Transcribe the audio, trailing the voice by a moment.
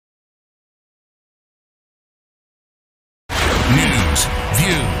News,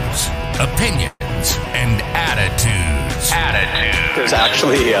 views, opinions, and attitudes. There's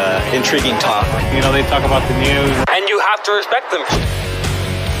actually intriguing talk. You know, they talk about the news. And you have to respect them.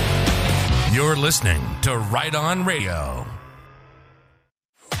 You're listening to Right On Radio.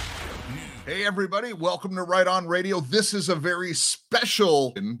 Hey everybody, welcome to Right On Radio. This is a very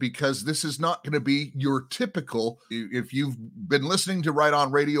special because this is not going to be your typical. If you've been listening to Right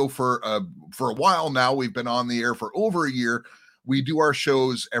On Radio for a while now, we've been on the air for over a year. We do our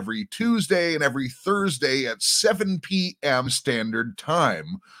shows every Tuesday and every Thursday at 7 p.m. Standard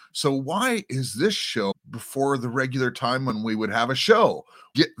Time. So why is this show before the regular time when we would have a show?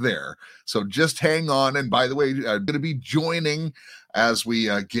 Get there. So just hang on. And by the way, I'm going to be joining as we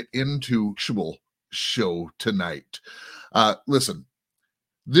get into actual show tonight. Listen,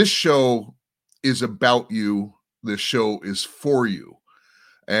 this show is about you. This show is for you.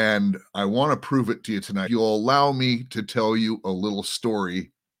 And I want to prove it to you tonight. You'll allow me to tell you a little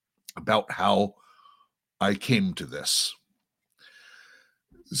story about how I came to this.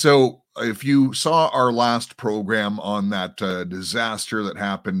 So if you saw our last program on that disaster that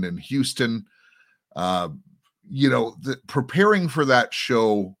happened in Houston, preparing for that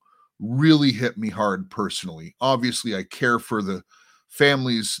show really hit me hard personally. Obviously, I care for the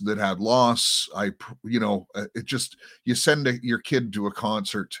families that had loss. You send your kid to a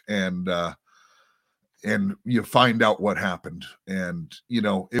concert and you find out what happened. And,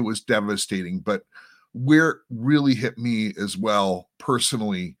 it was devastating. But where really hit me as well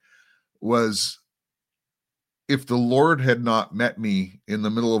personally was if the Lord had not met me in the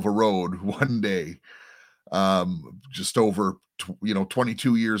middle of a road one day, just over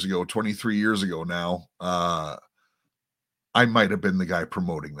 22 years ago, 23 years ago now, I might have been the guy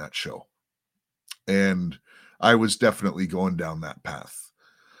promoting that show. And I was definitely going down that path.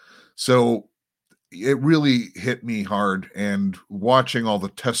 So it really hit me hard, and watching all the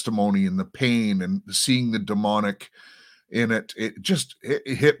testimony and the pain and seeing the demonic in it, it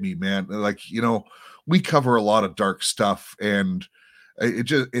hit me, man. Like, we cover a lot of dark stuff, and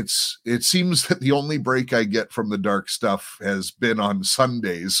it seems that the only break I get from the dark stuff has been on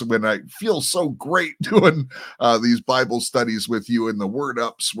Sundays when I feel so great doing these Bible studies with you, and the word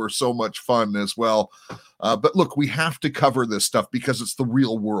ups were so much fun as well. But look, we have to cover this stuff because it's the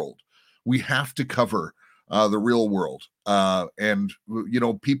real world. We have to cover the real world. And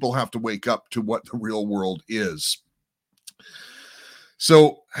people have to wake up to what the real world is.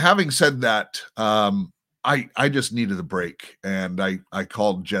 So having said that, I just needed a break, and I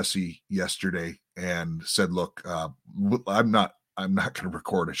called Jesse yesterday and said, look, I'm not going to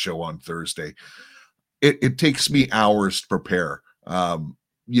record a show on Thursday. It takes me hours to prepare.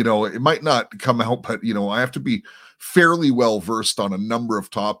 It might not come out, but I have to be fairly well versed on a number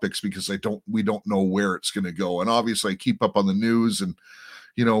of topics because we don't know where it's going to go. And obviously I keep up on the news, and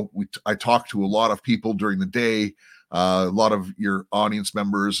I talk to a lot of people during the day. A lot of your audience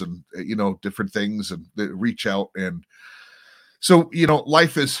members and, different things, and they reach out. And so,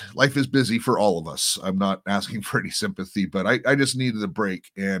 life is busy for all of us. I'm not asking for any sympathy, but I just needed a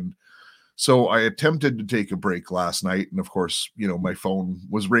break. And so I attempted to take a break last night. And of course, my phone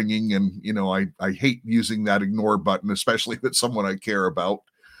was ringing, and, I hate using that ignore button, especially if it's someone I care about.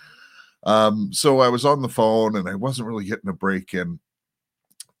 So I was on the phone and I wasn't really getting a break. And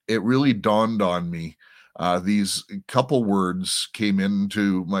it really dawned on me. These couple words came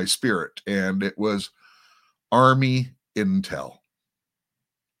into my spirit, and it was Army Intel.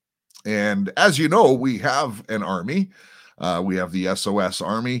 And as you know, we have an army. We have the SOS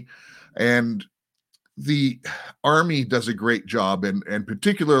Army, and the Army does a great job, and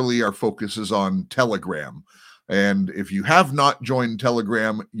particularly our focus is on Telegram. And if you have not joined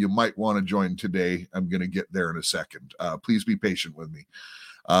Telegram, you might want to join today. I'm going to get there in a second. Please be patient with me.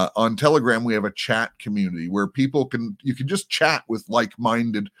 On Telegram, we have a chat community where you can just chat with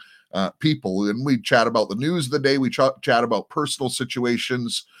like-minded people. And we chat about the news of the day. We chat about personal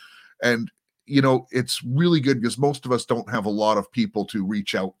situations. And, it's really good because most of us don't have a lot of people to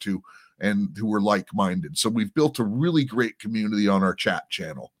reach out to and who are like-minded. So we've built a really great community on our chat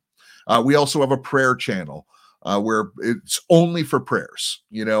channel. We also have a prayer channel where it's only for prayers.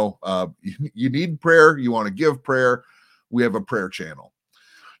 You need prayer. You want to give prayer. We have a prayer channel.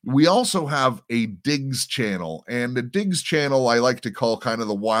 We also have a Digs channel, and the Digs channel I like to call kind of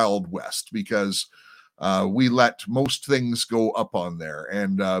the Wild West because we let most things go up on there,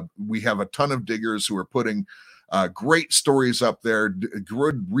 and we have a ton of diggers who are putting great stories up there,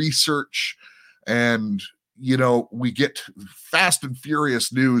 good research, and we get fast and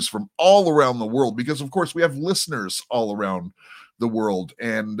furious news from all around the world because, of course, we have listeners all around the world,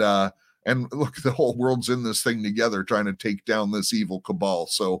 and And look, the whole world's in this thing together trying to take down this evil cabal.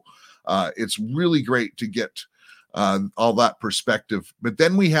 So it's really great to get all that perspective. But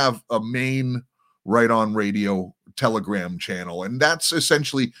then we have a main Right On Radio Telegram channel, and that's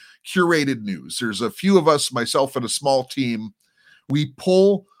essentially curated news. There's a few of us, myself and a small team. We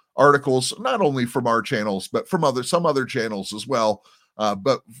pull articles not only from our channels, but from some other channels as well.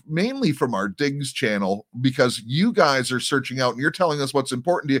 But mainly from our Digs channel, because you guys are searching out and you're telling us what's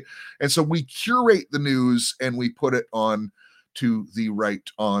important to you. And so we curate the news and we put it on to the Right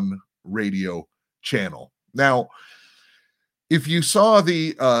On Radio channel. Now, if you saw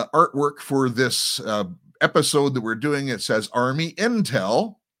the artwork for this episode that we're doing, it says Army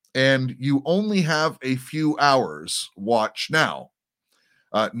Intel, and you only have a few hours. Watch now.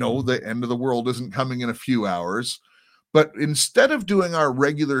 No, the end of the world isn't coming in a few hours. But instead of doing our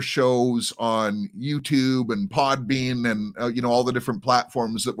regular shows on YouTube and Podbean and all the different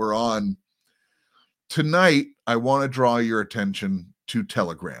platforms that we're on, tonight I want to draw your attention to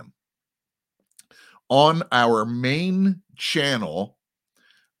Telegram. On our main channel,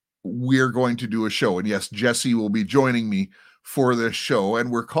 we're going to do a show. And yes, Jesse will be joining me for this show,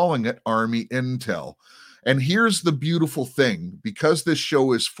 and we're calling it Army Intel. And here's the beautiful thing. Because this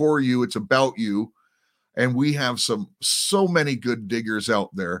show is for you, it's about you, and we have so many good diggers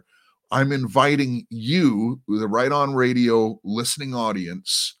out there, I'm inviting you, the Right On Radio listening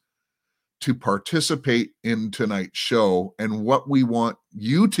audience, to participate in tonight's show. And what we want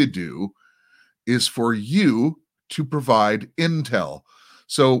you to do is for you to provide intel.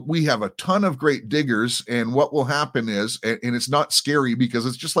 So we have a ton of great diggers, and what will happen is, and it's not scary because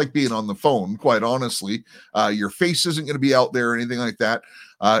it's just like being on the phone, quite honestly. Your face isn't going to be out there or anything like that.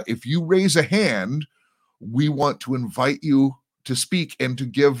 If you raise a hand, we want to invite you to speak and to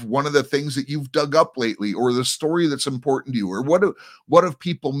give one of the things that you've dug up lately, or the story that's important to you, or what have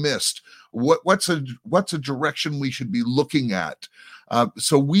people missed? What's a direction we should be looking at?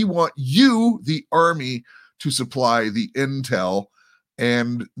 So we want you, the Army, to supply the intel,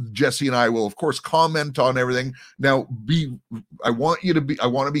 and Jesse and I will, of course, comment on everything. Now, I want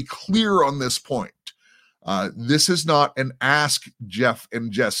to be clear on this point. This is not an Ask Jeff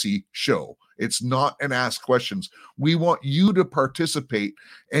and Jesse show. It's not an Ask Questions. We want you to participate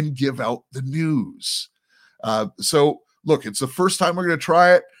and give out the news. So, look, it's the first time we're going to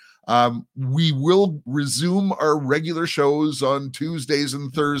try it. We will resume our regular shows on Tuesdays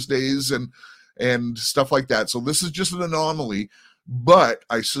and Thursdays and stuff like that. So this is just an anomaly, but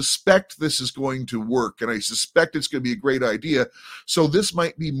I suspect this is going to work, and I suspect it's going to be a great idea. So this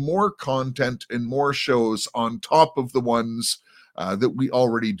might be more content and more shows on top of the ones that we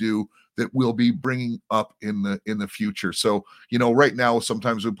already do, that we'll be bringing up in the future. So, right now,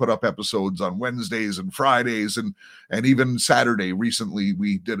 sometimes we put up episodes on Wednesdays and Fridays and even Saturday. Recently,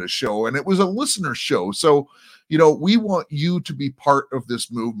 we did a show, and it was a listener show. So, we want you to be part of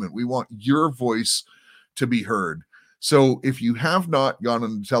this movement. We want your voice to be heard. So if you have not gone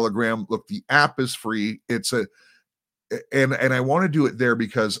on Telegram, look, the app is free. And I want to do it there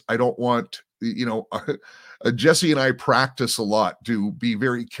because I don't want, Jesse and I practice a lot to be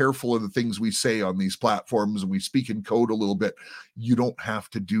very careful of the things we say on these platforms, and we speak in code a little bit. You don't have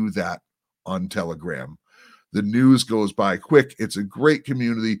to do that on Telegram. The news goes by quick. It's a great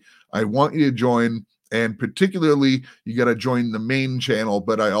community. I want you to join, and particularly you got to join the main channel,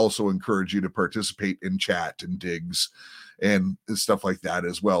 but I also encourage you to participate in chat and digs and stuff like that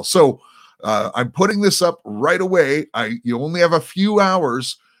as well. So I'm putting this up right away. You only have a few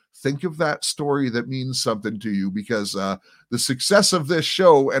hours. Think of that story that means something to you, because the success of this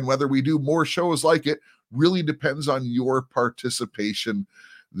show and whether we do more shows like it really depends on your participation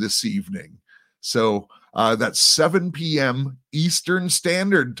this evening. So that's 7 p.m. Eastern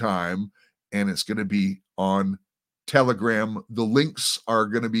Standard Time, and it's going to be on Telegram. The links are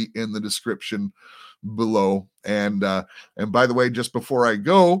going to be in the description below. And by the way, just before I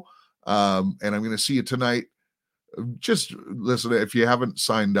go, and I'm going to see you tonight, just listen, if you haven't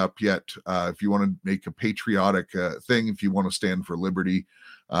signed up yet, if you want to make a patriotic thing, if you want to stand for liberty,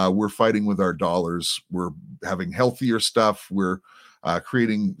 we're fighting with our dollars. We're having healthier stuff. We're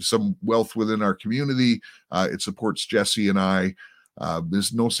creating some wealth within our community. It supports Jesse and I.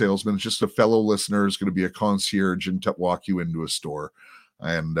 There's no salesman. It's just a fellow listener is going to be a concierge and walk you into a store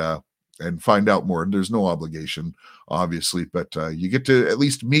and find out more. And there's no obligation, obviously, but you get to at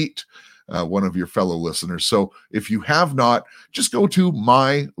least meet one of your fellow listeners. So if you have not, just go to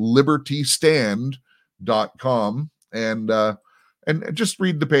mylibertystand.com and just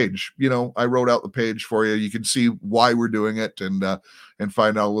read the page. I wrote out the page for you. You can see why we're doing it and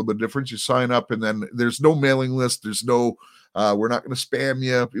find out a little bit of difference. You sign up, and then there's no mailing list. There's no We're not going to spam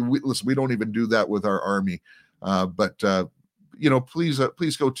you. Listen, we don't even do that with our Army. But please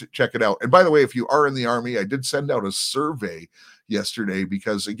go check it out. And by the way, if you are in the Army, I did send out a survey yesterday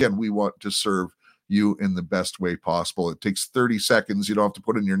because, again, we want to serve you in the best way possible. It takes 30 seconds. You don't have to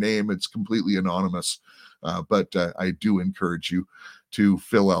put in your name. It's completely anonymous. But I do encourage you to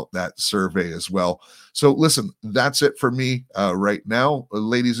fill out that survey as well. So listen, that's it for me right now.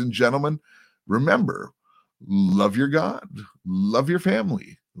 Ladies and gentlemen, remember, love your God, love your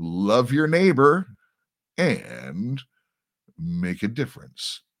family, love your neighbor, and make a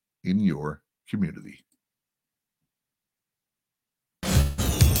difference in your community.